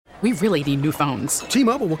We really need new phones.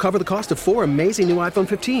 T-Mobile will cover the cost of 4 amazing new iPhone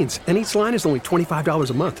 15s, and each line is only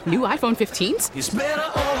 $25 a month. New iPhone 15s? It's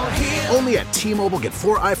better over here. Only at T-Mobile, get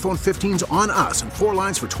 4 iPhone 15s on us and 4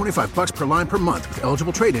 lines for $25 per line per month with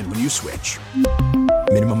eligible trade-in when you switch.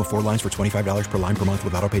 Minimum of 4 lines for $25 per line per month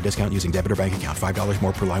with autopay discount using debit or bank account. $5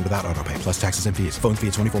 more per line without autopay, plus taxes and fees. Phone fee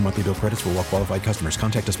at 24 monthly bill credits for well-qualified customers.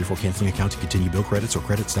 Contact us before canceling account to continue bill credits or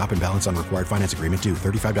credit stop and balance on required finance agreement due.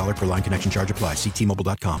 $35 per line connection charge applies. See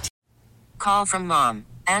T-Mobile.com. Call from mom.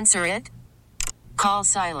 Answer it. Call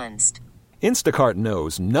silenced. Instacart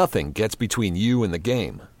knows nothing gets between you and the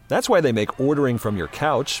game. That's why they make ordering from your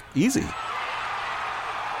couch easy.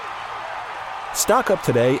 Stock up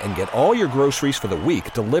today and get all your groceries for the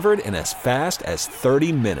week delivered in as fast as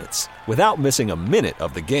 30 minutes without missing a minute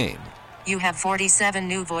of the game. You have 47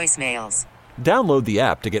 new voicemails. Download the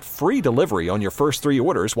app to get free delivery on your first 3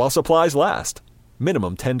 orders while supplies last.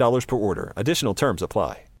 Minimum $10 per order. Additional terms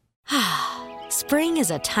apply. Spring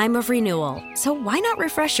is a time of renewal, so why not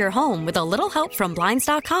refresh your home with a little help from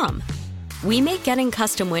Blinds.com? We make getting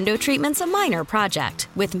custom window treatments a minor project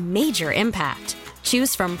with major impact.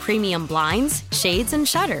 Choose from premium blinds, shades, and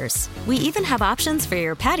shutters. We even have options for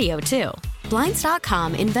your patio, too.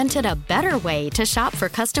 Blinds.com invented a better way to shop for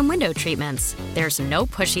custom window treatments. There's no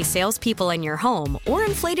pushy salespeople in your home or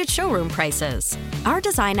inflated showroom prices. Our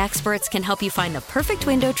design experts can help you find the perfect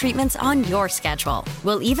window treatments on your schedule.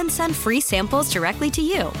 We'll even send free samples directly to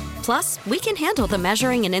you. Plus, we can handle the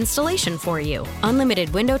measuring and installation for you.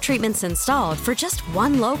 Unlimited window treatments installed for just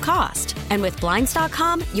one low cost. And with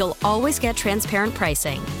Blinds.com, you'll always get transparent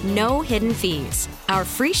pricing. No hidden fees. Our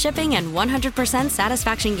free shipping and 100%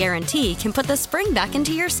 satisfaction guarantee can put the spring back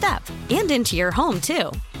into your step and into your home,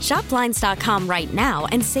 too. Shop Blinds.com right now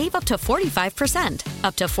and save up to 45%.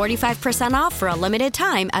 Up to 45% off for a limited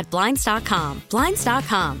time at Blinds.com.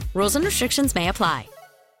 Blinds.com. Rules and restrictions may apply.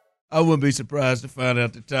 I wouldn't be surprised to find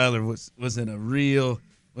out that Tyler was in a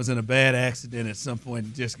bad accident at some point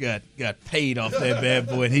and just got paid off that bad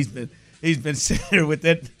boy, and he's been sitting there with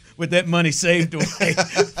that money saved away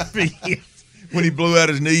for years. When he blew out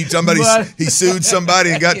his knee, he sued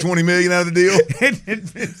somebody and got $20 million out of the deal.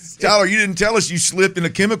 Tyler, you didn't tell us you slipped in a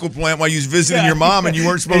chemical plant while you was visiting your mom and you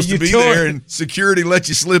weren't supposed to be there, and security let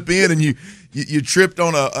you slip in, and you tripped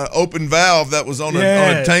on a open valve that was on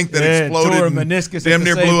a tank that exploded. Tore a meniscus damn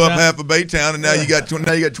near blew up time. half of Baytown, and now you got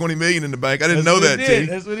 $20 million in the bank. I didn't know that, T.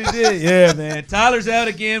 That's what he did. Yeah, man. Tyler's out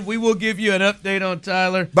again. We will give you an update on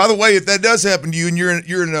Tyler. By the way, if that does happen to you and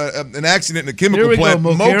you're in an accident in a chemical plant,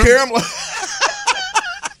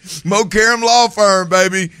 Mo Karam Law Firm,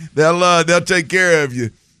 baby. They'll take care of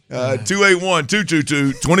you.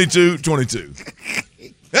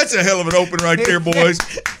 281-222-2222. That's a hell of an open right there, boys.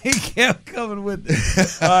 He kept coming with it.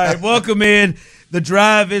 All right, welcome in. The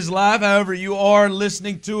Drive is live. However, you are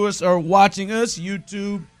listening to us or watching us,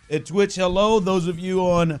 YouTube and Twitch, hello. Those of you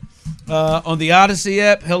on the Odyssey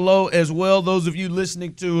app, hello as well. Those of you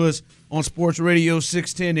listening to us on Sports Radio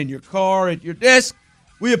 610 in your car, at your desk,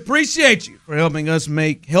 we appreciate you for helping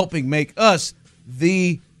make us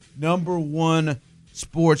the number one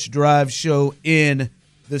sports drive show in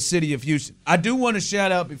the city of Houston. I do want to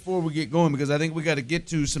shout out before we get going, because I think we got to get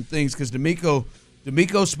to some things, because D'Amico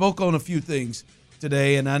spoke on a few things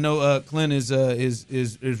today, and I know Clint is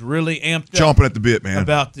really amped up, chomping at the bit, man,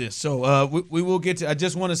 about this. So we will get to. I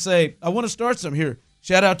just want to say, I want to start some here.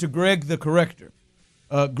 Shout out to Greg the Corrector.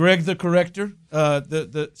 Greg the Corrector,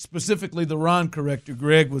 specifically the Ron Corrector.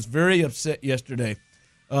 Greg was very upset yesterday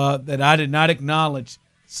that I did not acknowledge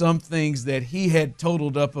some things that he had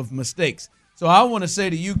totaled up of mistakes. So I want to say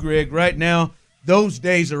to you, Greg, right now, those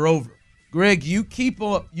days are over. Greg, you keep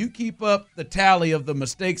up the tally of the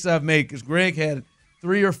mistakes I've made, because Greg had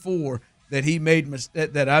 3 or 4 that he made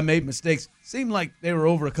that I made mistakes. Seemed like they were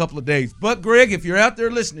over a couple of days. But Greg, if you're out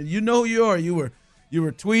there listening, you know who you are. You were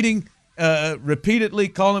tweeting repeatedly,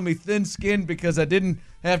 calling me thin-skinned because I didn't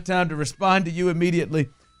have time to respond to you immediately.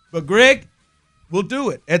 But Greg, we'll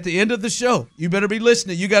do it at the end of the show. You better be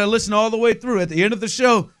listening. You got to listen all the way through. At the end of the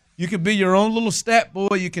show, you can be your own little stat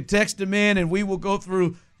boy. You can text him in, and we will go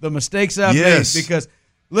through the mistakes I've made. Because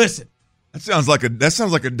listen, that sounds like a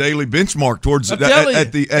daily benchmark towards at the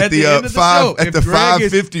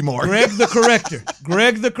 550 mark. Greg the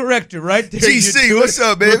Corrector, right there. GC, what's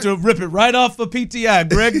up, man? To rip it right off of PTI.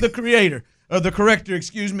 Greg the Corrector.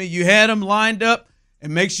 Excuse me. You had him lined up,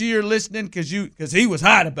 and make sure you're listening, because he was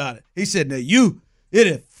hot about it. He said,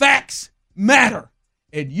 facts matter.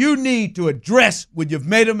 And you need to address when you've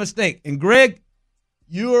made a mistake. And, Greg,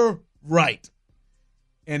 you're right.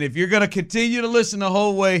 And if you're going to continue to listen the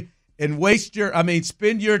whole way and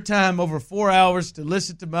spend your time over 4 hours to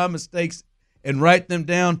listen to my mistakes and write them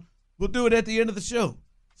down, We'll do it at the end of the show.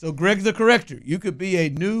 So, Greg the Corrector, you could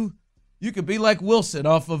be like Wilson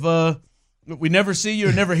off of We Never See You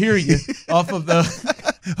or Never Hear You off of the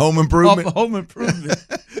Home Improvement. Off of Home Improvement.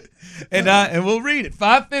 And we'll read it.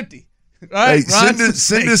 550. Right, hey,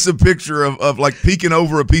 send us a picture of like peeking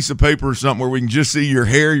over a piece of paper or something where we can just see your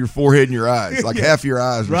hair, your forehead, and your eyes, like half your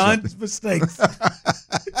eyes. Ron's mistakes.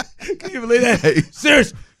 Can you believe that? Hey.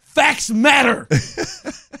 Serious. Facts matter.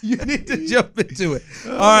 You need to jump into it.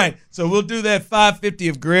 All right, so we'll do that 550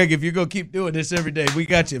 of Greg. If you're going to keep doing this every day, we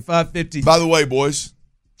got you at 550. By the way, boys.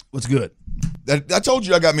 What's good? I told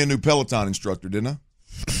you I got me a new Peloton instructor, didn't I?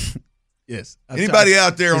 Yes. Anybody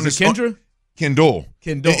out there on this? Kendra? Kendall.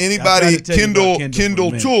 Anybody?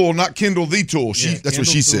 Kendall Tool, not Kendall the Tool. That's what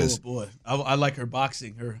she says. Boy, I like her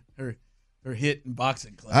boxing, her hit in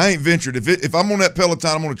boxing class. I ain't ventured. If I'm on that Peloton,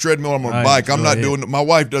 I'm on a treadmill, I'm on a bike. I'm not doing it. My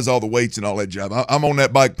wife does all the weights and all that job. I'm on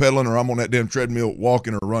that bike pedaling, or I'm on that damn treadmill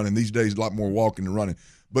walking or running. These days, a lot more walking than running.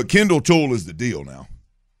 But Kendall Tool is the deal now.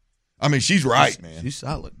 I mean, she's right, man. She's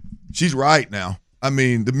solid. She's right now. I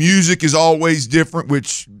mean, the music is always different,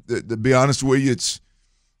 which, to be honest with you,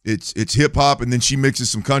 it's hip hop, and then she mixes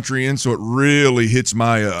some country in, so it really hits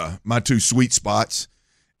my my two sweet spots.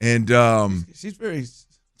 And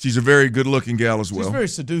she's a very good looking gal as well. She's very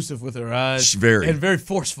seductive with her eyes. She's very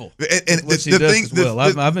forceful. And what she does as well.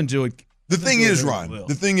 I've enjoyed. The thing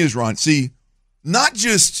is, Ron. See, not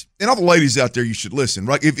just, and all the ladies out there, you should listen.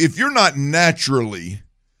 Right? If you're not naturally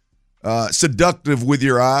seductive with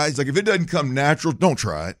your eyes, like if it doesn't come natural, don't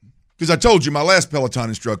try it. Because I told you, my last Peloton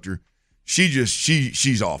instructor,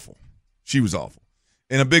 she's awful. She was awful.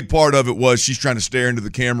 And a big part of it was she's trying to stare into the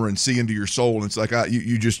camera and see into your soul. And it's like,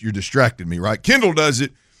 you're distracting me, right? Kendall does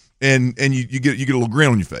it, and you get a little grin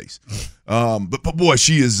on your face. But boy,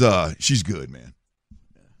 she's good, man.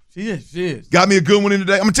 She is. Got me a good one in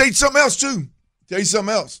today. I'm gonna tell you something else too.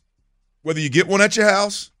 Whether you get one at your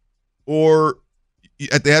house or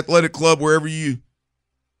at the athletic club, wherever you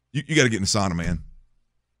got to get in the sauna, man.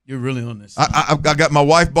 You're really on this. I got, my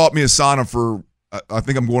wife bought me a sauna for, I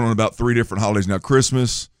think I'm going on about 3 different holidays now: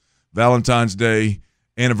 Christmas, Valentine's Day,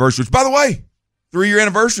 anniversary. Which, by the way, 3-year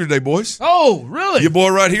anniversary today, boys. Oh, really? Your boy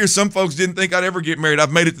right here. Some folks didn't think I'd ever get married.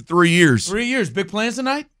 I've made it to 3 years. 3 years. Big plans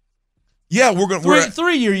tonight? Yeah, we're gonna.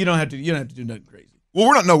 3 year. You don't have to do nothing crazy. Well,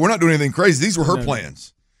 we're not doing anything crazy. These were her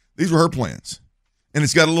plans. These were her plans, and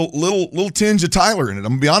it's got a little tinge of Tyler in it.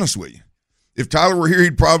 I'm gonna be honest with you. If Tyler were here,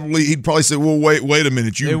 he'd probably say, "Well, wait a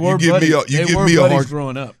minute. You give me a hard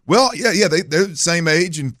growing up." Well, yeah, they're the same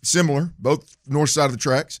age and similar, both north side of the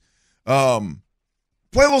tracks.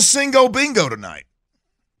 Play a little Singo Bingo tonight.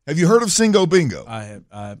 Have you heard of Singo Bingo? I have.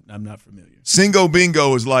 I'm not familiar. Singo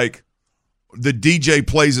Bingo is like the DJ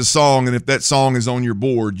plays a song, and if that song is on your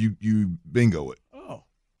board, you bingo it. Oh.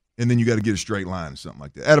 And then you got to get a straight line or something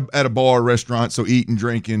like that at a bar, restaurant. So eating,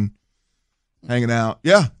 drinking, hanging out.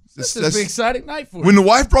 Yeah. That's an exciting night for you. When the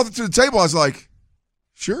wife brought it to the table, I was like,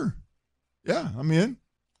 sure. Yeah, I'm in.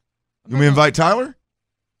 You want me to invite Tyler?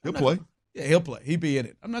 He'll play. Yeah, he'll play. He'll be in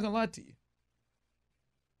it. I'm not going to lie to you.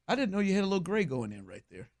 I didn't know you had a little gray going in right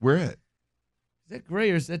there. Where at? Is that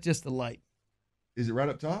gray or is that just the light? Is it right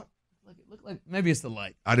up top? It looked like maybe it's the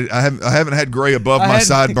light. I haven't had gray above my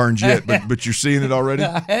sideburns yet, but you're seeing it already?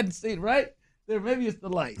 I hadn't seen it, right? There, maybe it's the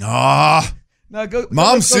light. No,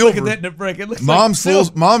 Mom's silver. Look at that in the break. It looks Mom's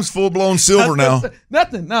full blown silver now.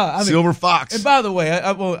 Nothing. No, I mean, silver fox. And by the way,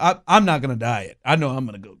 I'm not going to dye it. I know I'm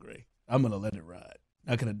going to go gray. I'm going to let it ride.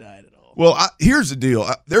 Not going to dye it at all. Well, here's the deal.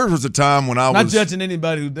 There was a time when I was not judging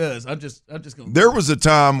anybody who does. I'm just going. There was a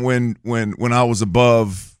time when I was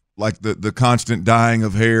above like the constant dyeing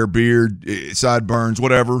of hair, beard, sideburns,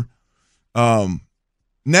 whatever.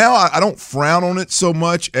 Now I don't frown on it so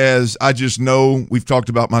much as I just know we've talked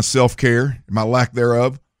about my self-care, my lack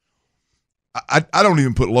thereof. I don't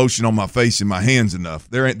even put lotion on my face and my hands enough.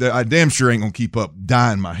 I damn sure ain't gonna keep up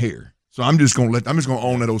dyeing my hair. So I'm just gonna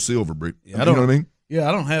own that old silver, Brick. Yeah, you know what I mean? Yeah,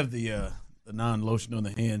 I don't have the non-lotion on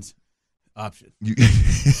the hands option.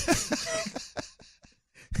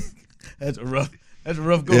 That's a rough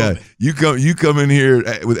go. Yeah, you come in here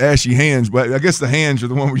with ashy hands, but I guess the hands are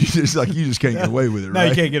the one where you just can't get away with it, right? No,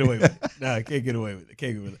 you can't get away with it. No, I can't get away with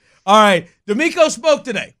it. All right, D'Amico spoke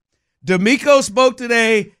today.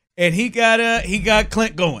 And he got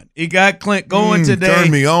Clint going. He got Clint going today.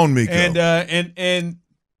 Turn me on, Miko. And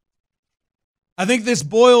I think this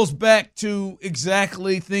boils back to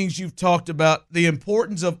exactly things you've talked about, the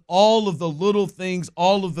importance of all of the little things,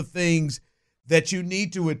 all of the things that you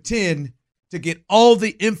need to attend to get all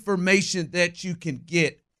the information that you can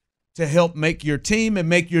get to help make your team and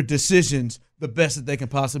make your decisions the best that they can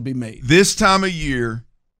possibly be made. This time of year,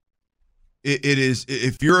 it is,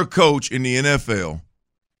 if you're a coach in the NFL,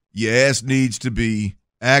 your ass needs to be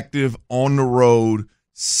active on the road,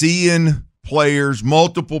 seeing players,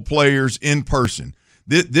 multiple players in person.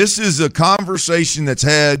 This is a conversation that's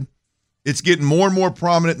it's getting more and more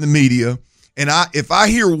prominent in the media. And if I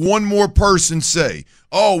hear one more person say,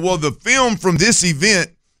 oh, well, the film from this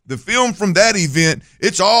event, the film from that event,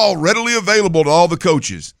 it's all readily available to all the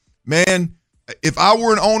coaches. Man, if I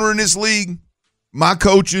were an owner in this league, my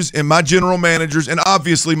coaches and my general managers and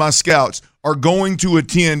obviously my scouts are going to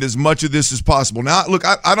attend as much of this as possible. Now, look,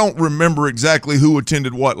 I don't remember exactly who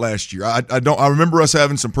attended what last year. I remember us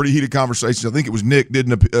having some pretty heated conversations. I think it was Nick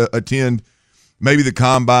didn't attend, maybe the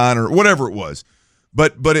combine or whatever it was.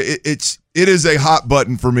 But it is a hot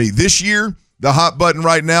button for me this year. The hot button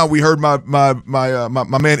right now. We heard my man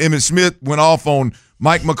Emmitt Smith went off on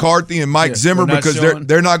Mike McCarthy and Mike Zimmer because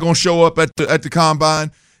they're not going to show up at the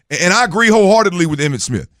combine. And I agree wholeheartedly with Emmitt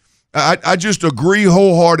Smith. I just agree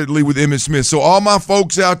wholeheartedly with Emmitt Smith. So all my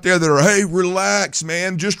folks out there that are, hey, relax,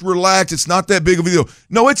 man, just relax. It's not that big of a deal.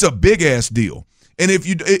 No, it's a big-ass deal. And if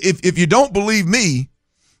you don't believe me,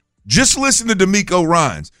 just listen to DeMeco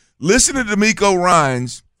Ryans. Listen to DeMeco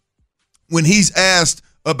Ryans when he's asked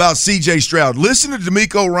about C.J. Stroud. Listen to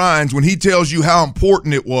DeMeco Ryans when he tells you how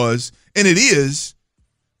important it was, and it is,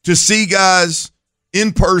 to see guys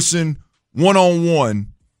in person, one-on-one.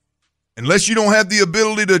 Unless you don't have the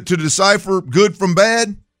ability to decipher good from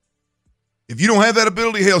bad, if you don't have that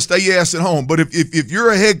ability, hell, stay your ass at home. But if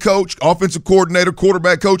you're a head coach, offensive coordinator,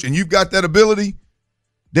 quarterback coach, and you've got that ability,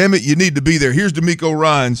 damn it, you need to be there. Here's DeMeco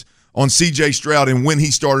Ryans on C.J. Stroud and when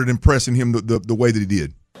he started impressing him the way that he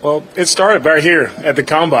did. Well, it started right here at the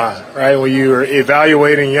Combine, right, when you were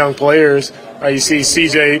evaluating young players. You see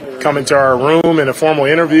C.J. come into our room in the formal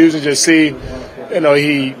interviews and just see –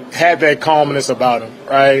 he had that calmness about him,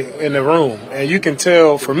 right, in the room. And you can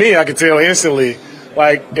tell, for me, I can tell instantly,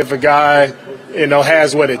 like, if a guy,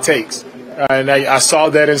 has what it takes. And I saw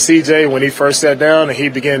that in CJ when he first sat down and he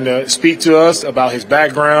began to speak to us about his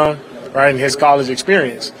background, right, and his college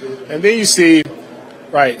experience. And then you see,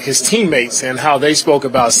 right, his teammates and how they spoke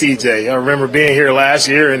about CJ. I remember being here last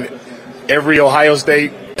year and every Ohio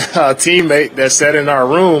State teammate that sat in our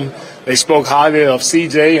room, they spoke highly of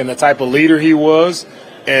CJ and the type of leader he was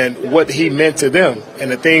and what he meant to them and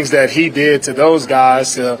the things that he did to those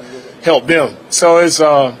guys to help them. So it's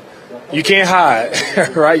you can't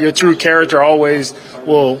hide, right? Your true character always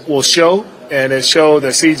will show, and it showed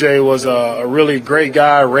that CJ was a really great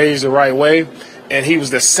guy, raised the right way, and he was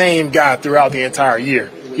the same guy throughout the entire year.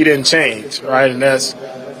 He didn't change, right? And that's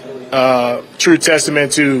true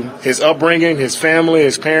testament to his upbringing, his family,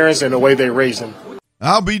 his parents, and the way they raised him.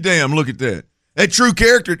 I'll be damned. Look at that. That true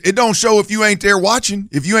character, it don't show if you ain't there watching.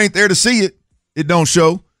 If you ain't there to see it, it don't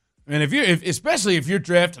show. And especially if you're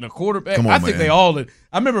drafting a quarterback, I think they all did.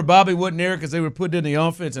 I remember Bobby wasn't there because they were putting in the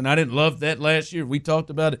offense, and I didn't love that last year. We talked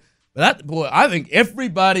about it. But, I think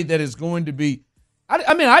everybody that is going to be –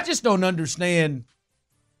 I just don't understand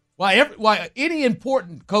why any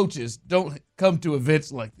important coaches don't come to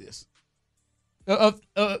events like this,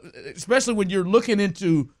 especially when you're looking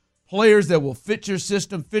into – players that will fit your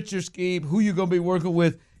system, fit your scheme, who you're going to be working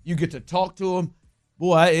with. You get to talk to them.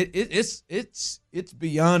 Boy, it's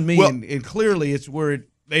beyond me, and clearly it's where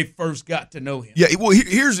they first got to know him. Yeah, well,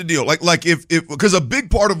 here's the deal. Like if because a big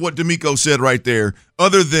part of what DeMeco said right there,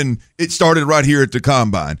 other than it started right here at the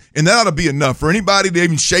Combine, and that ought to be enough for anybody to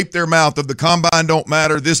even shape their mouth of the Combine don't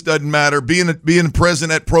matter, this doesn't matter, being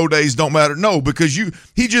present at pro days don't matter. No, because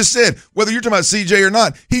he just said, whether you're talking about CJ or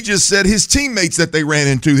not, he just said his teammates that they ran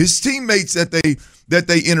into, his teammates that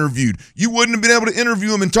they interviewed. You wouldn't have been able to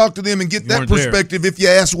interview them and talk to them and get that perspective if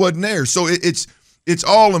your ass wasn't there. So it's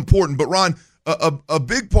all important. But Ron, a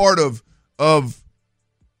big part of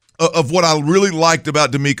what I really liked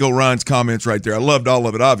about DeMeco Ryans' comments right there, I loved all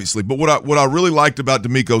of it, obviously, but what I really liked about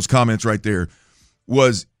DeMeco's comments right there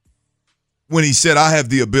was when he said, I have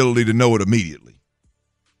the ability to know it immediately.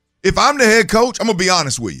 If I'm the head coach, I'm going to be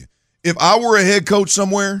honest with you. If I were a head coach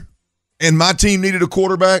somewhere and my team needed a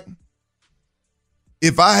quarterback,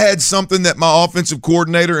 if I had something that my offensive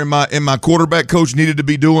coordinator and my quarterback coach needed to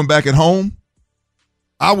be doing back at home,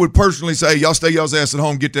 I would personally say, y'all stay y'all's ass at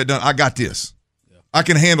home, get that done. I got this. Yeah. I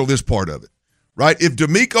can handle this part of it, right? If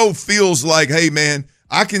DeMeco feels like, hey, man,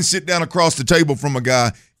 I can sit down across the table from a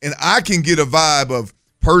guy and I can get a vibe of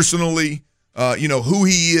personally, who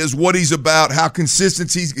he is, what he's about, how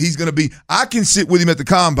consistent he's going to be. I can sit with him at the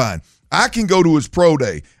Combine. I can go to his pro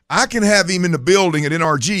day. I can have him in the building at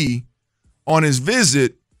NRG on his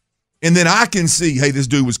visit, and then I can see, hey, this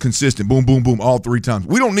dude was consistent, boom, boom, boom, all three times.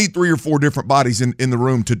 We don't need 3 or 4 different bodies in the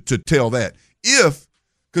room to tell that. If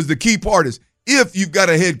Because the key part is if you've got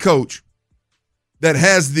a head coach that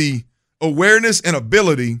has the awareness and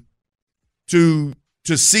ability to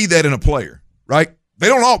see that in a player, right? They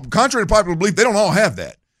don't all, contrary to popular belief, they don't all have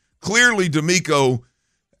that. Clearly, DeMeco,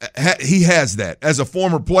 he has that. As a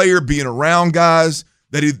former player, being around guys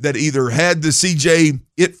that either had the CJ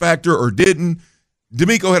it factor or didn't,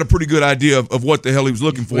 DeMeco had a pretty good idea of what the hell he was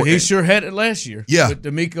looking for. Well, he sure had it last year. Yeah. With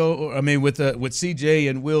DeMeco, with CJ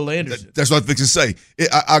and Will Anderson. That's what I was fixing to say.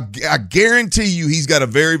 I guarantee you he's got a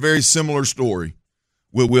very, very similar story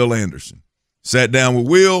with Will Anderson. Sat down with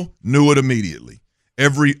Will, knew it immediately.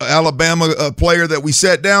 Every Alabama player that we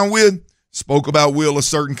sat down with spoke about Will a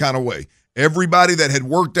certain kind of way. Everybody that had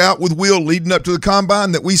worked out with Will leading up to the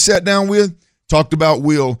combine that we sat down with talked about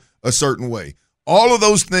Will a certain way. All of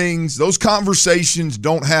those things, those conversations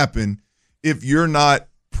don't happen if you're not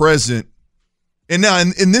present. And now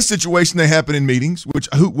in this situation, they happen in meetings,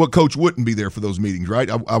 what coach wouldn't be there for those meetings, right?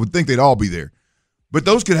 I would think they'd all be there. But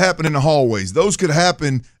those could happen in the hallways. Those could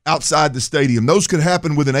happen outside the stadium. Those could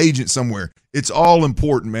happen with an agent somewhere. It's all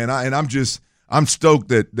important, man. I'm stoked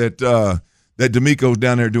that DeMeco's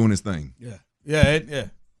down there doing his thing. Yeah.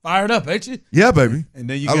 Fired up, ain't you? Yeah, baby. And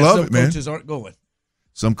then you got some coaches aren't going.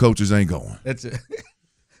 Some coaches ain't going. That's it.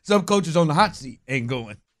 Some coaches on the hot seat ain't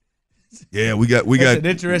going. Yeah, we got an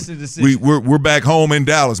interesting decision. We're back home in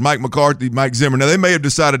Dallas. Mike McCarthy, Mike Zimmer. Now they may have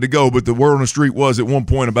decided to go, but the word on the street was at one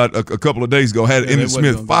point about a couple of days ago had Emmitt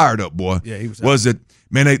Smith fired up, boy. Yeah, he was. Was it?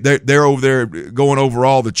 Man, they're over there going over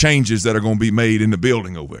all the changes that are going to be made in the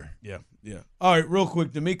building over there. Yeah. All right, real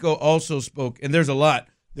quick. DeMeco also spoke, and there's a lot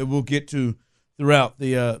that we'll get to throughout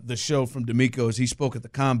the show from DeMeco as he spoke at the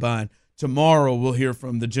Combine. Tomorrow we'll hear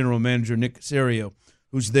from the general manager, Nick Caserio,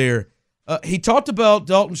 who's there. He talked about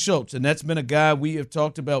Dalton Schultz, and that's been a guy we have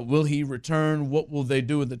talked about. Will he return? What will they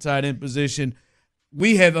do in the tight end position?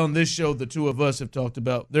 We have on this show, the two of us have talked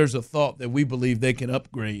about there's a thought that we believe they can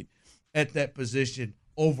upgrade at that position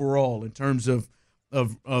overall in terms of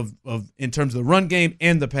the run game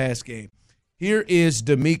and the pass game. Here is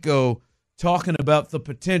DeMeco talking about the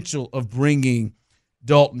potential of bringing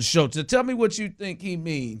Dalton Schultz. So tell me what you think he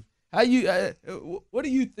means. What do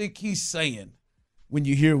you think he's saying when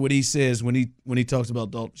you hear what he says when he talks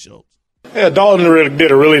about Dalton Schultz? Yeah, Dalton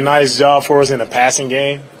did a really nice job for us in the passing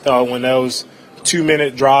game. When those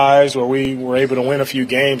 2-minute drives where we were able to win a few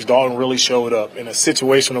games, Dalton really showed up. In a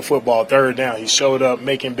situational football, third down, he showed up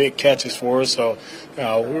making big catches for us. So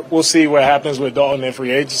we'll see what happens with Dalton in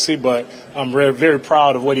free agency, but I'm very, very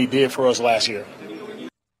proud of what he did for us last year.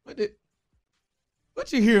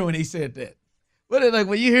 What you hear when he said that? When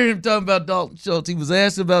you hear him talking about Dalton Schultz, he was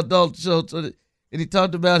asked about Dalton Schultz, and he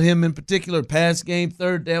talked about him in particular, pass game,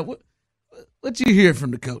 third down. What you hear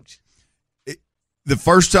from the coach? The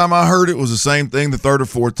first time I heard it was the same thing. The third or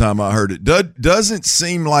fourth time I heard it, doesn't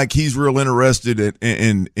seem like he's real interested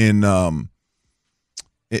in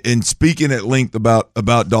speaking at length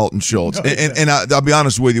about Dalton Schultz. And I'll be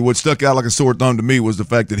honest with you, what stuck out like a sore thumb to me was the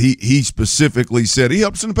fact that he specifically said he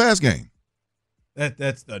helps in the pass game.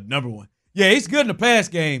 That's the number one. Yeah, he's good in the pass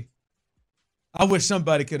game. I wish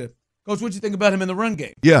somebody could have. Coach, what'd you think about him in the run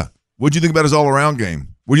game? Yeah. What'd you think about his all-around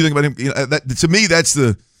game? What do you think about him? To me, that's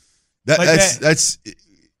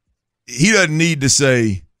he doesn't need to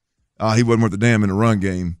say he wasn't worth a damn in the run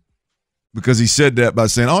game because he said that by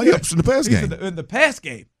saying, he helps in the pass game. In the pass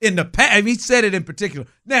game. He said it in particular.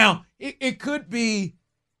 Now, it could be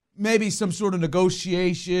maybe some sort of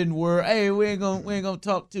negotiation where, hey, we ain't gonna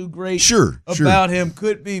talk too great about him.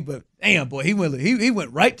 Could be, but damn, boy, he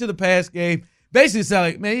went right to the pass game. Basically, it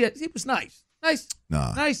sounded like, man, he was nice,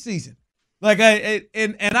 nice season. Like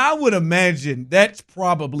I would imagine that's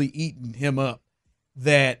probably eating him up.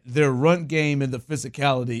 That their run game and the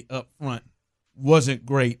physicality up front wasn't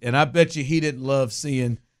great, and I bet you he didn't love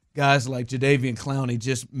seeing guys like Jadeveon Clowney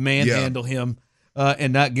just manhandle him.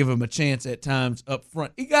 And not give him a chance at times up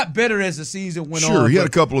front. He got better as the season went on. Sure, he had a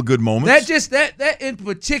couple of good moments. That in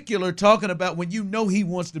particular, talking about when you know he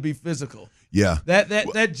wants to be physical. Yeah.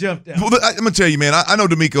 That jumped out. Well, I'm going to tell you, man, I know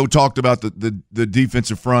DeMeco talked about the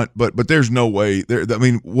defensive front, but there's no way.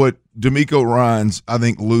 What DeMeco Ryans, I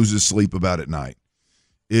think, loses sleep about at night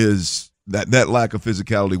is that lack of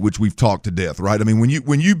physicality, which we've talked to death, right? I mean,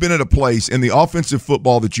 when you've been at a place and the offensive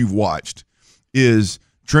football that you've watched is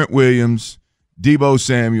Trent Williams, Deebo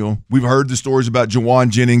Samuel. We've heard the stories about Jawan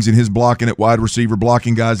Jennings and his blocking at wide receiver,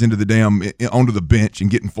 blocking guys onto the bench and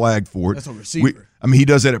getting flagged for it. That's a receiver. He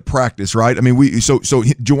does that at practice, right? I mean, so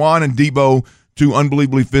Jawan and Deebo two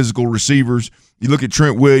unbelievably physical receivers. You look at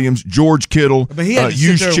Trent Williams, George Kittle. But he had to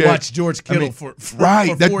sit there and watch George Kittle for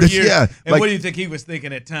 4 years. Yeah, and what do you think he was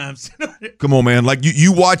thinking at times? Come on, man! Like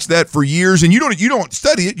you watch that for years, and you don't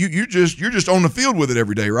study it. You're just on the field with it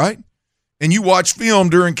every day, right? And you watch film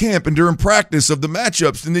during camp and during practice of the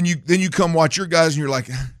matchups, and then you come watch your guys, and you're like,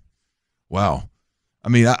 wow. I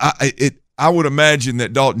mean, I would imagine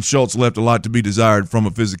that Dalton Schultz left a lot to be desired from a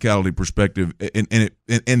physicality perspective,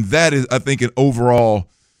 and that is, I think,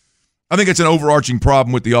 it's an overarching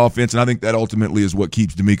problem with the offense, and I think that ultimately is what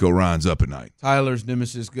keeps DeMeco Ryans up at night. Tyler's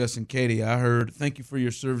nemesis, Gus and Katie, I heard, thank you for your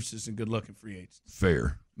services and good luck in free agency.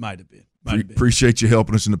 Fair. Might have been. Appreciate you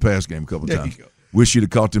helping us in the pass game a couple times. You go. Wish you'd have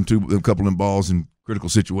caught a couple of balls in critical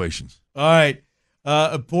situations. All right.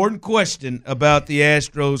 Important question about the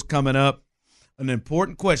Astros coming up. An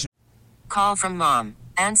important question. Call from mom.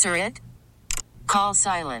 Answer it. Call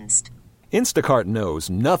silenced. Instacart knows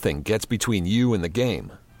nothing gets between you and the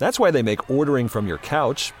game. That's why they make ordering from your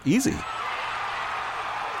couch easy.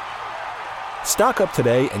 Stock up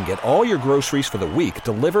today and get all your groceries for the week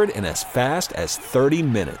delivered in as fast as 30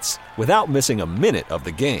 minutes without missing a minute of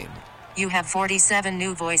the game. You have 47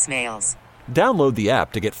 new voicemails. Download the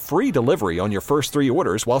app to get free delivery on your first 3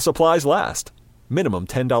 orders while supplies last. Minimum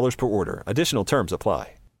 $10 per order. Additional terms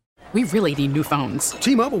apply. We really need new phones.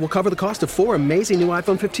 T-Mobile will cover the cost of 4 amazing new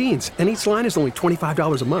iPhone 15s, and each line is only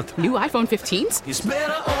 $25 a month. New iPhone 15s? It's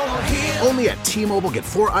better over here. Only at T-Mobile, get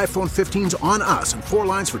 4 iPhone 15s on us and 4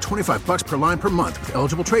 lines for $25 per line per month with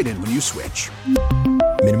eligible trade-in when you switch.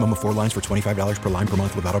 Minimum of 4 lines for $25 per line per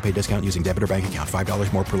month with autopay discount using debit or bank account.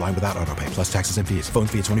 $5 more per line without autopay, plus taxes and fees. Phone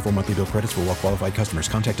fee at 24 monthly bill credits for well-qualified customers.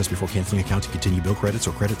 Contact us before canceling account to continue bill credits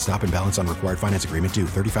or credit stop and balance on required finance agreement due.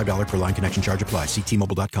 $35 per line connection charge applies. See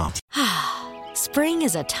T-Mobile.com. Spring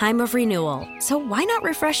is a time of renewal, so why not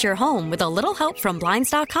refresh your home with a little help from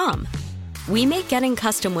Blinds.com? We make getting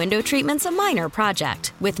custom window treatments a minor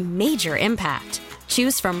project with major impact.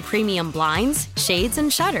 Choose from premium blinds, shades,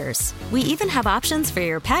 and shutters. We even have options for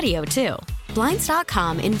your patio, too.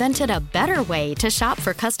 Blinds.com invented a better way to shop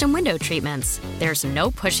for custom window treatments. There's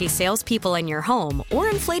no pushy salespeople in your home or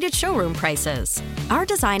inflated showroom prices. Our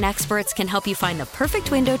design experts can help you find the perfect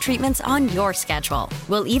window treatments on your schedule.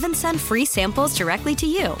 We'll even send free samples directly to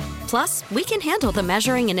you. Plus, we can handle the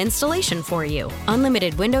measuring and installation for you.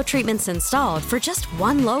 Unlimited window treatments installed for just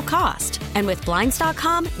one low cost. And with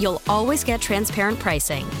Blinds.com, you'll always get transparent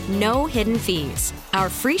pricing. No hidden fees. Our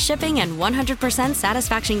free shipping and 100%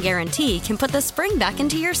 satisfaction guarantee can put the spring back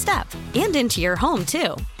into your step and into your home,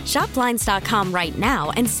 too. Shop Blinds.com right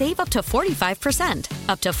now and save up to 45%.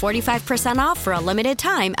 Up to 45% off for a limited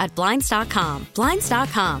time at Blinds.com.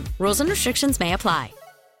 Blinds.com. Rules and restrictions may apply.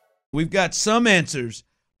 We've got some answers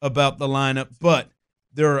about the lineup, but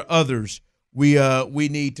there are others. We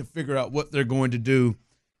need to figure out what they're going to do.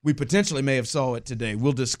 We potentially may have saw it today.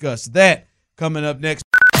 We'll discuss that coming up next.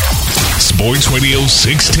 Sports Radio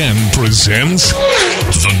 610 presents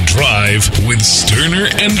The Drive with Sterner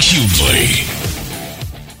and Hughley.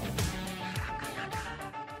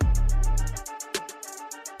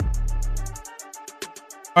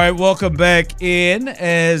 All right, welcome back in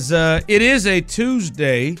as it is a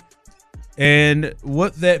Tuesday, and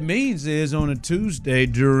what that means is on a Tuesday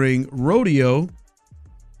during rodeo,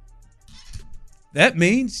 that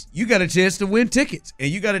means you got a chance to win tickets, and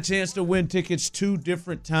you got a chance to win tickets 2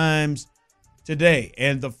 different times today.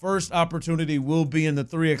 And the first opportunity will be in the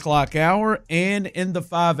 3 o'clock hour and in the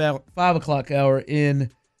 5 o'clock hour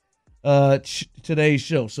in today's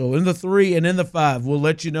show. So in the 3 and in the 5, we'll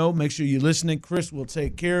let you know. Make sure you're listening. Chris will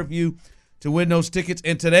take care of you to win those tickets.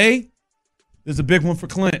 And today, there's a big one for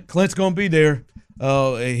Clint. Clint's going to be there.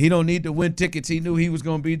 He don't need to win tickets. He knew he was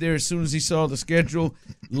going to be there as soon as he saw the schedule.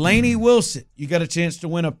 Laney Wilson, you got a chance to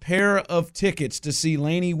win a pair of tickets to see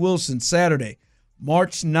Laney Wilson Saturday,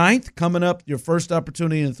 March 9th, coming up, your first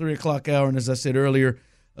opportunity in the 3 o'clock hour. And as I said earlier,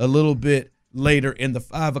 a little bit later in the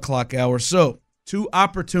 5 o'clock hour. So 2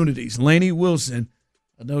 opportunities. Laney Wilson,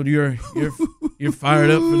 I know you're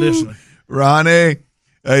fired up for this one. Ronnie, hey,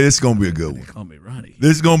 this is going to be a good one. They call me Ronnie.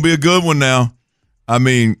 This is going to be a good one now. I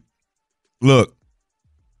mean, look,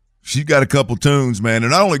 she's got a couple tunes, man.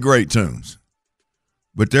 They're not only great tunes,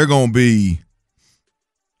 but they're going to be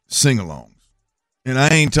sing-alongs. And I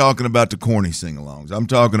ain't talking about the corny sing-alongs. I'm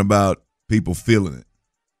talking about people feeling it.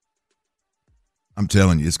 I'm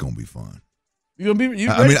telling you, it's going to be fun. You're ready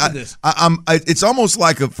for this? It's almost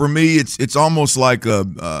like for me, it's almost like a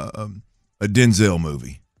Denzel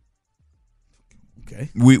movie.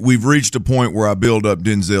 Okay. We've reached a point where I build up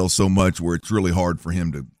Denzel so much where it's really hard for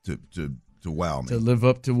him to wow me. To live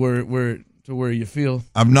up to where you feel.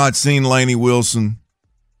 I've not seen Laney Wilson.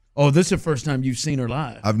 Oh, this is the first time you've seen her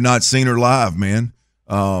live. I've not seen her live, man.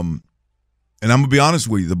 And I'm gonna be honest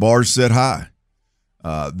with you, the bar's set high.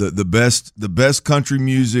 The best country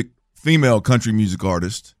music, female country music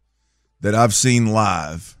artist that I've seen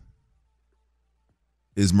live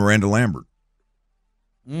is Miranda Lambert.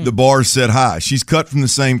 The bar's set high. She's cut from the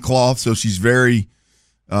same cloth, so she's very.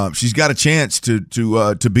 She's got a chance to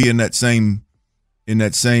be in that same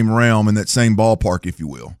realm, in that same ballpark, if you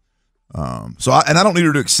will. So I don't need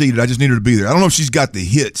her to exceed it. I just need her to be there. I don't know if she's got the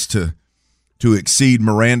hits to exceed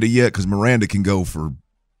Miranda yet, because Miranda can go for,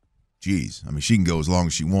 geez, I mean, she can go as long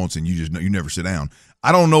as she wants, and you never sit down.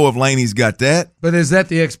 I don't know if Laney's got that. But is that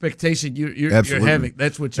the expectation you're having?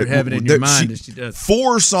 That's what you're having in your mind as she does.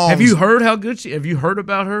 4 songs. Have you heard how good have you heard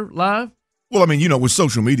about her live? Well, I mean, with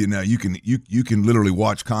social media now, you can literally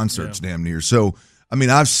watch concerts damn near. So, I mean,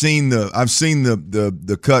 I've seen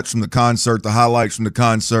the cuts from the concert, the highlights from the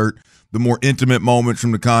concert, the more intimate moments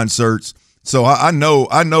from the concerts. So I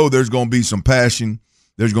know there's going to be some passion.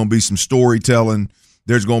 There's going to be some storytelling.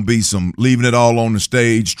 There's going to be some leaving it all on the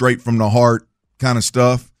stage, straight from the heart kind of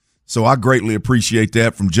stuff. So I greatly appreciate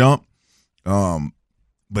that from jump. But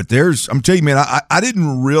I'm telling you, man, I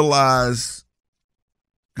didn't realize,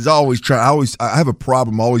 because I have a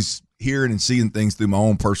problem always hearing and seeing things through my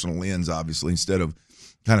own personal lens, obviously, instead of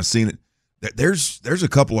kind of seeing it. There's a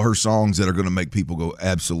couple of her songs that are going to make people go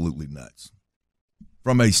absolutely nuts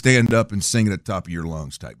from a stand up and sing at the top of your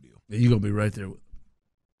lungs type deal. You're going to be right there with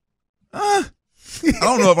I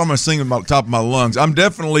don't know if I'm going to sing at the top of my lungs. I'm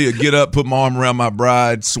definitely a get up, put my arm around my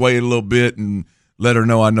bride, sway it a little bit, and let her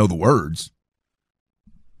know I know the words.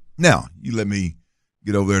 Now, you let me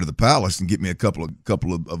get over there to the Palace and get me a couple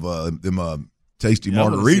of them tasty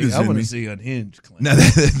margaritas. I want to see Unhinged, Clint. Now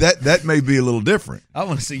that may be a little different. I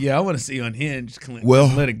want to see Unhinged, Clint. Well,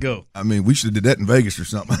 just let it go. I mean, we should have did that in Vegas or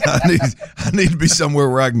something. I need to be somewhere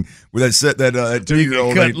where I can, where that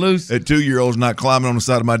 2-year-old cut loose. That 2-year-old's not climbing on the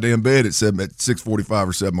side of my damn bed at 6:45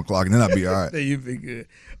 or 7 o'clock, and then I'd be all right. You'd be good.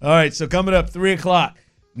 All right, so coming up 3 o'clock,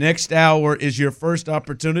 next hour is your first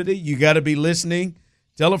opportunity. You got to be listening.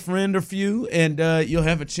 Tell a friend or few, and you'll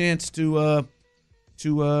have a chance to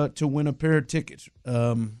win a pair of tickets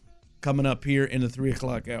coming up here in the 3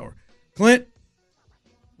 o'clock hour. Clint,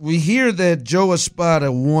 we hear that Joe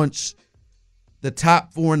Espada wants the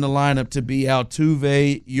top 4 in the lineup to be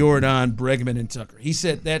Altuve, Jordan, Bregman, and Tucker. He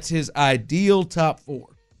said that's his ideal top 4.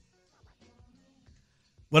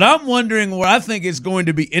 But I'm wondering, where I think is going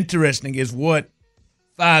to be interesting is what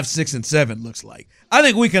 5, 6, and 7 looks like. I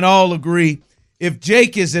think we can all agree if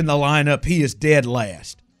Jake is in the lineup, he is dead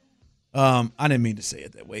last. I didn't mean to say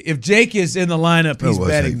it that way. If Jake is in the lineup, he's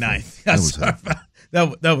batting ninth.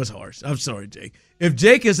 That was harsh. I'm sorry, Jake. If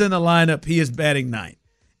Jake is in the lineup, he is batting ninth.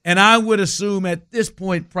 And I would assume at this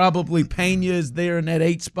point probably Pena is there in that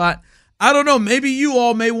 8 spot. I don't know. Maybe you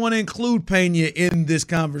all may want to include Pena in this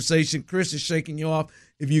conversation. Chris is shaking you off.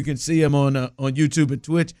 If you can see him on YouTube and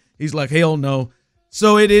Twitch, he's like, hell no.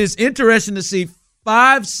 So it is interesting to see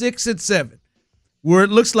 5, 6, and 7, where it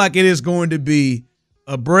looks like it is going to be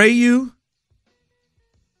Abreu,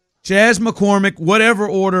 Chas McCormick, whatever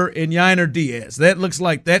order, and Yainer Diaz. That looks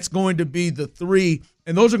like that's going to be the 3,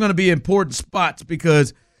 and those are going to be important spots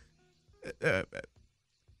because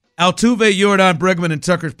Altuve, Jordan, Bregman, and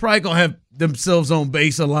Tucker is probably going to have themselves on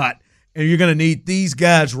base a lot, and you're going to need these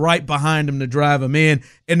guys right behind them to drive them in,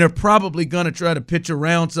 and they're probably going to try to pitch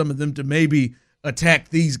around some of them to maybe attack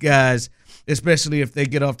these guys, especially if they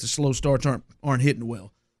get off to slow starts, aren't hitting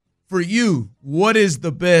well. For you, what is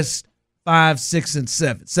the best 5, 6, and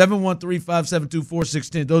 7?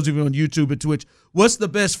 713-572-4610. Those of you on YouTube and Twitch, what's the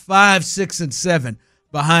best 5, 6, and 7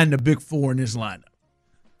 behind the big 4 in this lineup?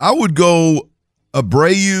 I would go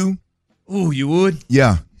Abreu. Ooh, you would?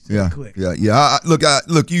 Yeah. Yeah.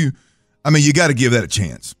 Look, you got to give that a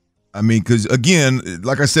chance. I mean, because, again,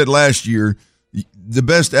 like I said last year, the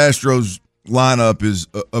best Astros lineup is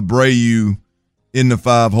Abreu in the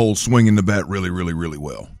 5-hole, swinging the bat really, really, really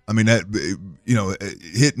well. I mean, that,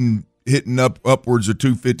 hitting upwards of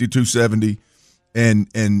 250, 270,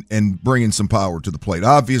 and bringing some power to the plate.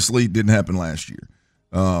 Obviously, it didn't happen last year,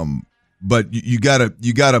 but you gotta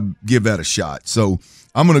give that a shot. So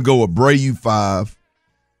I'm gonna go Abreu 5.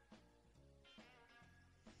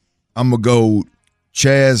 I'm gonna go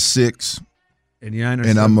Chas 6, and Yainer, and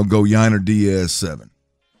 7. I'm gonna go Yainer Diaz 7.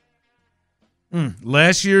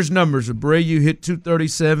 Last year's numbers: Abreu hit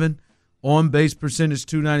 237, on base percentage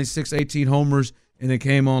 296, 18 homers, and then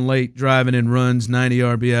came on late, driving in runs, 90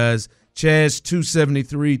 RBIs. Chas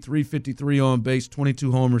 273, 353 on base,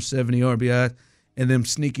 22 homers, 70 RBIs, and them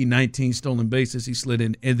sneaky 19 stolen bases he slid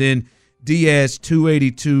in. And then Diaz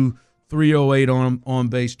 282, .308 on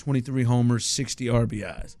base, 23 homers, 60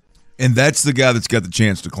 RBIs. And that's the guy that's got the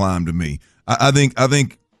chance to climb to me. I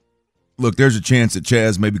think. Look, there's a chance that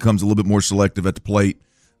Chaz maybe becomes a little bit more selective at the plate,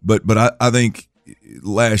 but I think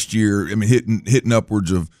last year, I mean, hitting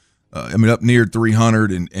upwards of, up near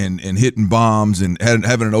 300 and hitting bombs and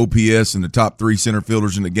having an OPS in the top 3 center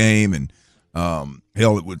fielders in the game, and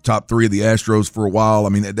hell, with top 3 of the Astros for a while. I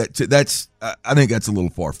mean, that's I think that's a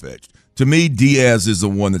little far fetched. To me, Diaz is the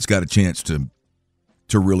one that's got a chance to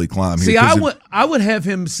really climb here. See, I would have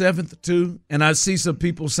him 7th too, and I see some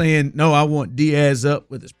people saying, no, I want Diaz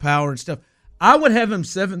up with his power and stuff. I would have him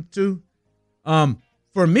 7th too.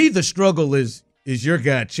 For me, the struggle is your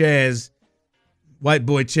guy Chaz, white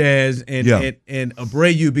boy Chaz, and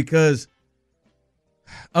Abreu, because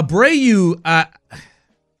Abreu, I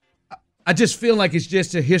just feel like it's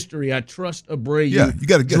just a history. I trust Abreu. Yeah, you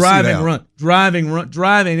got to driving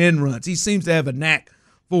in runs. He seems to have a knack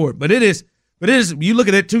for it, but it is. You look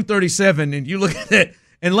at that 237, and you look at that,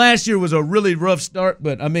 and last year was a really rough start,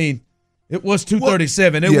 but I mean, it was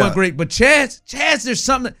 237. It wasn't great. But Chaz, there's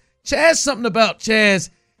something about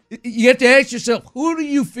Chaz. You have to ask yourself, who do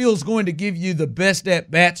you feel is going to give you the best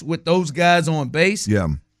at bats with those guys on base? Yeah.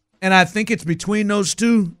 And I think it's between those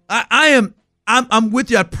two. I'm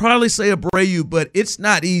with you. I'd probably say Abreu, but it's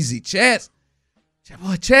not easy. Chaz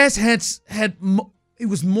he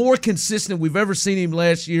was more consistent we've ever seen him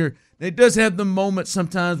last year. It does have the moments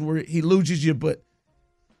sometimes where he loses you, but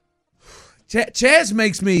Chaz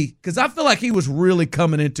makes me, because I feel like he was really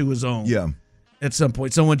coming into his own. Yeah. At some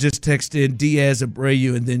point, someone just texted in Diaz,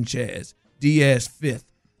 Abreu, and then Chaz. Diaz 5th,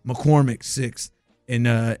 McCormick 6th, and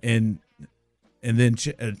then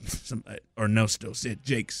Ernesto said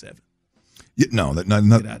Jake 7th. Yeah, no, get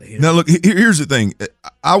out of here. Now look, here's the thing.